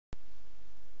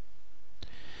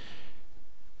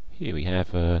Here we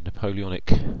have a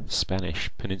Napoleonic Spanish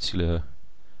Peninsular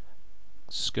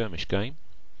Skirmish game,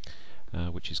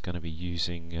 which is going to be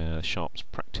using Sharp's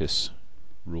practice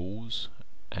rules,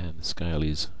 and the scale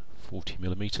is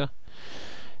 40mm.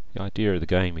 The idea of the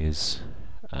game is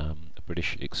a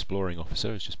British exploring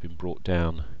officer has just been brought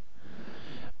down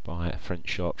by a French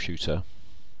sharpshooter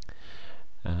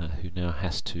who now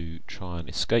has to try and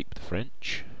escape the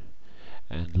French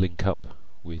and link up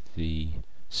with the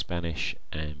Spanish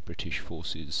and British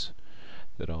forces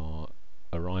that are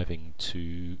arriving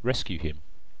to rescue him.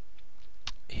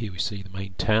 Here we see the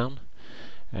main town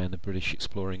and the British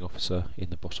exploring officer in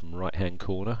the bottom right hand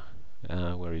corner,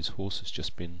 where his horse has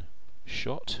just been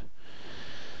shot,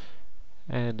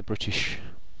 and the British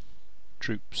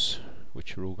troops,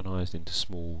 which are organised into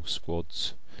small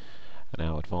squads, are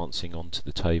now advancing onto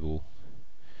the table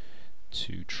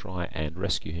to try and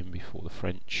rescue him before the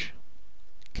French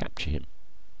capture him.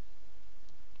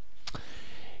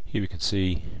 Here we can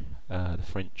see the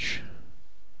French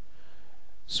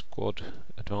squad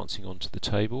advancing onto the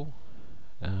table.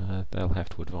 They'll have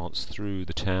to advance through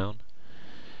the town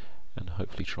and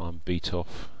hopefully try and beat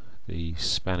off the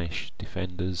Spanish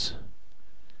defenders,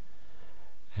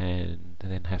 and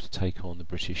then have to take on the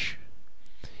British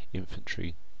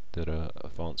infantry that are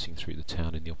advancing through the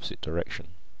town in the opposite direction.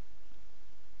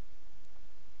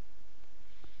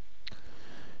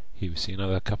 Here we see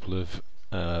another couple of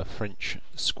French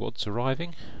squads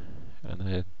arriving, and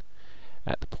they're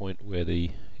at the point where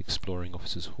the exploring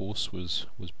officer's horse was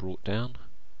brought down.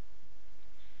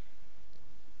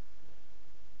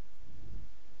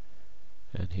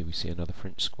 And here we see another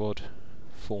French squad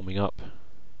forming up,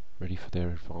 ready for their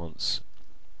advance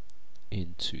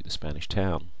into the Spanish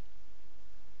town.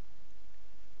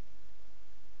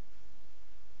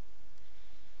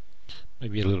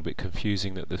 Maybe a little bit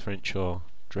confusing that the French are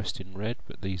dressed in red,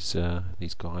 but these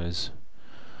guys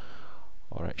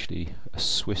are actually a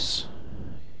Swiss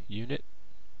unit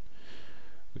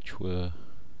which were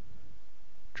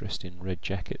dressed in red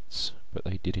jackets, but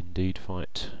they did indeed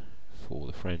fight for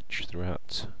the French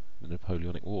throughout the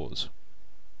Napoleonic Wars.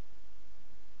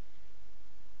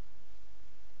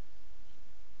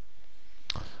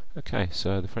 Okay,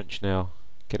 so the French now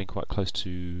getting quite close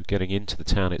to getting into the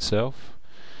town itself.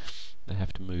 They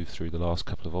have to move through the last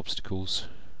couple of obstacles,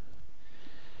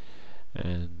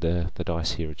 and the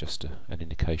dice here are just an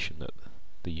indication that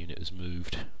the unit has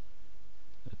moved.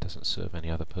 It doesn't serve any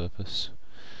other purpose.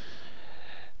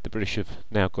 The British have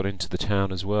now got into the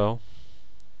town as well,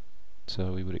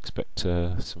 so we would expect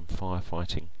some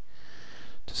firefighting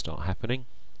to start happening.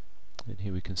 And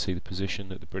here we can see the position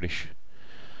that the British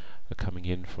are coming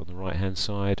in from the right hand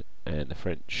side, and the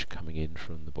French coming in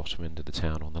from the bottom end of the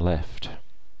town on the left.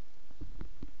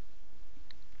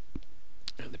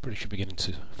 And the British are beginning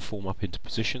to form up into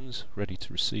positions, ready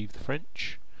to receive the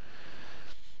French.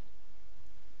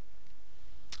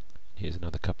 Here's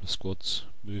another couple of squads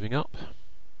moving up.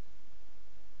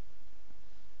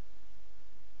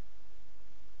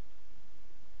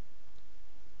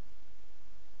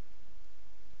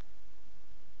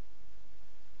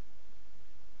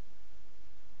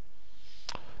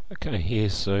 Okay,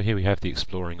 here we have the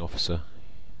exploring officer.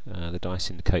 The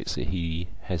dice indicates that he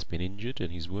has been injured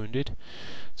and he's wounded,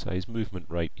 so his movement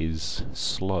rate is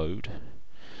slowed,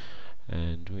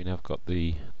 and we now have got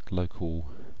the local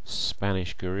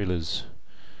Spanish guerrillas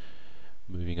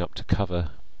moving up to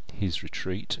cover his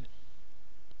retreat,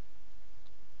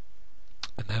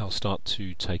 and they'll start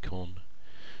to take on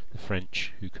the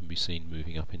French, who can be seen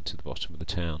moving up into the bottom of the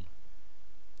town.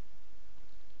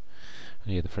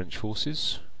 And here the French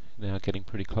forces now getting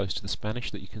pretty close to the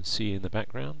Spanish that you can see in the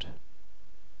background.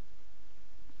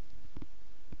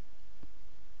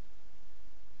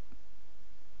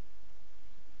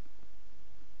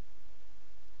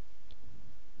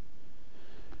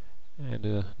 And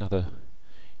another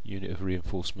unit of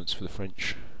reinforcements for the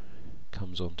French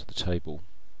comes onto the table.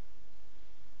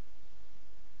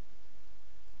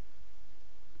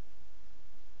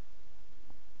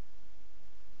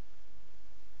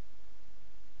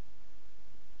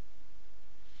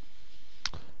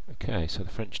 Okay, so the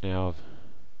French now have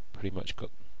pretty much got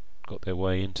their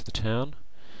way into the town,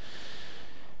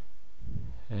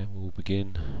 and we'll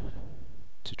begin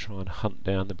to try and hunt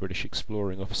down the British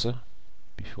exploring officer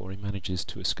before he manages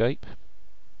to escape.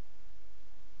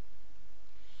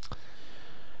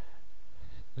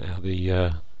 Now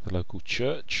the local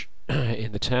church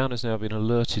in the town has now been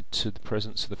alerted to the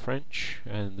presence of the French,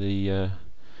 and the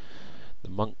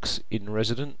monks in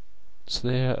residence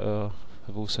there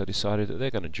have also decided that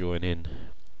they're going to join in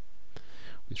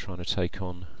with trying to take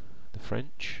on the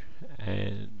French,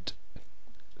 and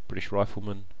British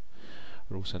riflemen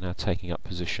We're also now taking up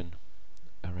position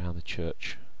around the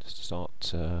church to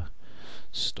start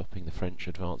stopping the French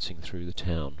advancing through the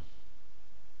town.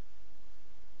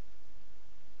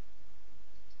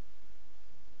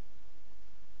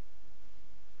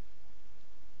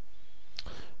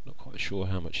 Not quite sure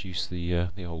how much use the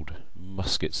old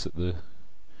muskets that the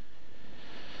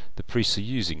priests are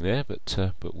using there,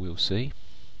 but we'll see.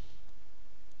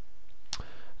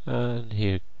 And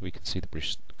here we can see the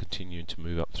British continuing to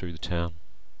move up through the town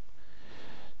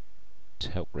to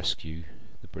help rescue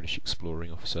the British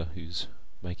exploring officer who's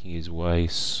making his way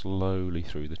slowly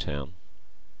through the town.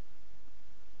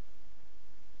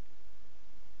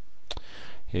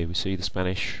 Here we see the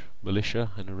Spanish militia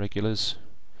and irregulars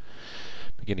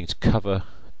beginning to cover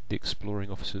the exploring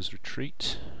officer's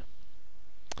retreat,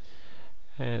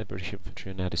 and the British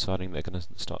infantry are now deciding they're going to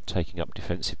start taking up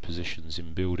defensive positions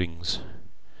in buildings.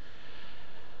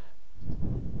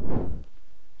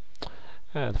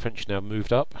 The French now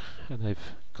moved up and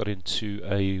they've got into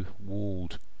a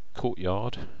walled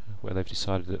courtyard where they've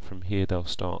decided that from here they'll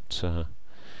start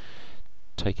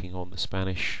taking on the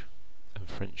Spanish and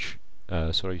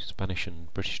Spanish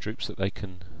and British troops that they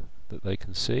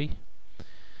can see,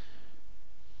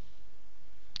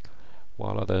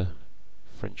 while other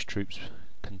French troops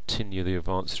continue the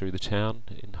advance through the town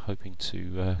in hoping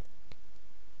to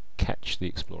catch the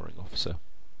exploring officer.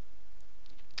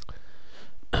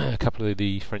 A couple of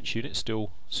the French units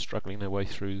still struggling their way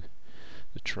through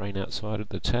the terrain outside of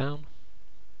the town,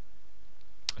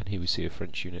 and here we see a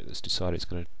French unit that's decided it's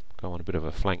going to go on a bit of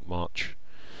a flank march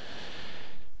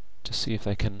to see if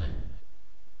they can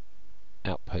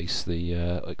outpace the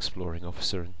exploring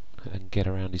officer and get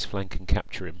around his flank and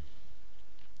capture him.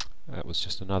 That was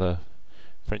just another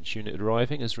French unit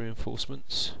arriving as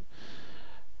reinforcements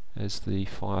as the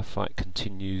firefight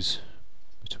continues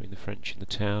between the French in the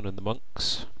town and the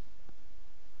monks.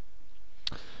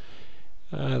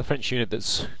 The French unit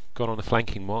that's gone on the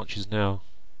flanking march is now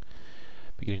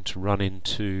beginning to run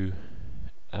into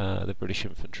the British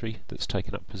infantry that's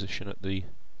taken up position at the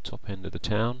top end of the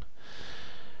town,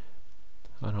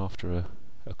 and after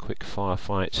a quick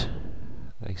firefight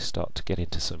they start to get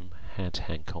into some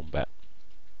hand-to-hand combat.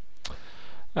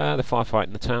 The firefight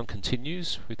in the town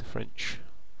continues, with the French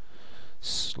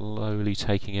slowly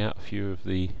taking out a few of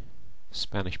the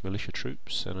Spanish militia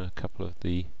troops and a couple of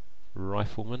the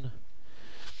riflemen.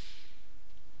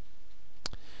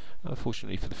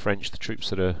 Unfortunately for the French, the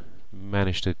troops that are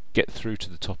managed to get through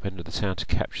to the top end of the town to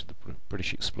capture the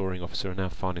British exploring officer are now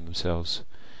finding themselves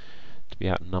to be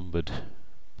outnumbered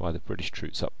by the British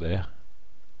troops up there,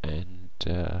 and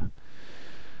are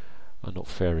not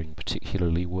faring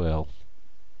particularly well,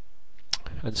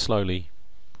 and slowly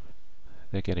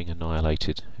they're getting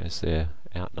annihilated as they're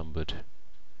outnumbered.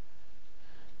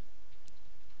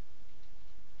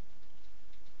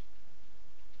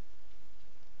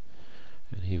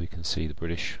 And here we can see the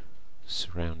British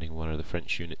surrounding one of the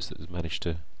French units that has managed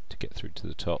to get through to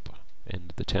the top end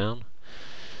of the town,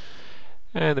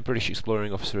 and the British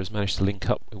exploring officer has managed to link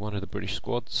up with one of the British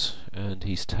squads, and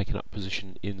he's taken up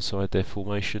position inside their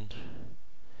formation,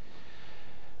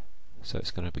 so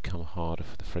it's going to become harder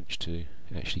for the French to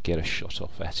actually get a shot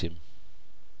off at him.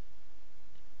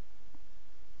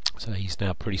 So he's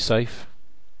now pretty safe,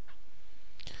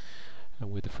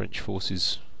 and with the French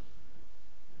forces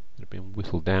that have been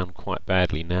whittled down quite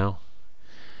badly now,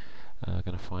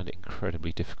 going to find it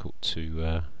incredibly difficult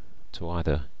to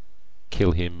either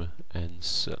kill him and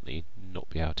certainly not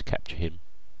be able to capture him.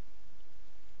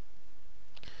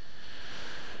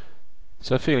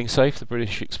 So, feeling safe, the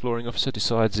British exploring officer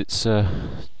decides it's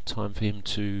time for him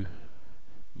to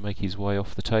make his way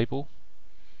off the table,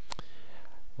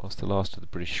 whilst the last of the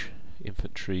British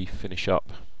infantry finish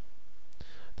up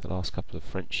the last couple of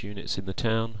French units in the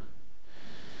town,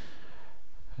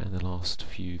 and the last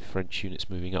few French units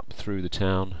moving up through the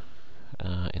town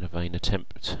in a vain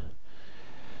attempt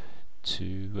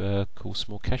to cause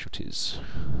more casualties.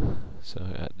 So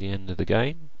at the end of the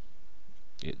game,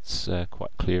 it's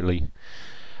quite clearly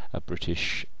a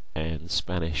British and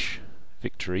Spanish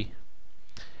victory,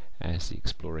 as the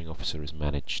exploring officer has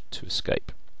managed to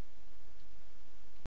escape.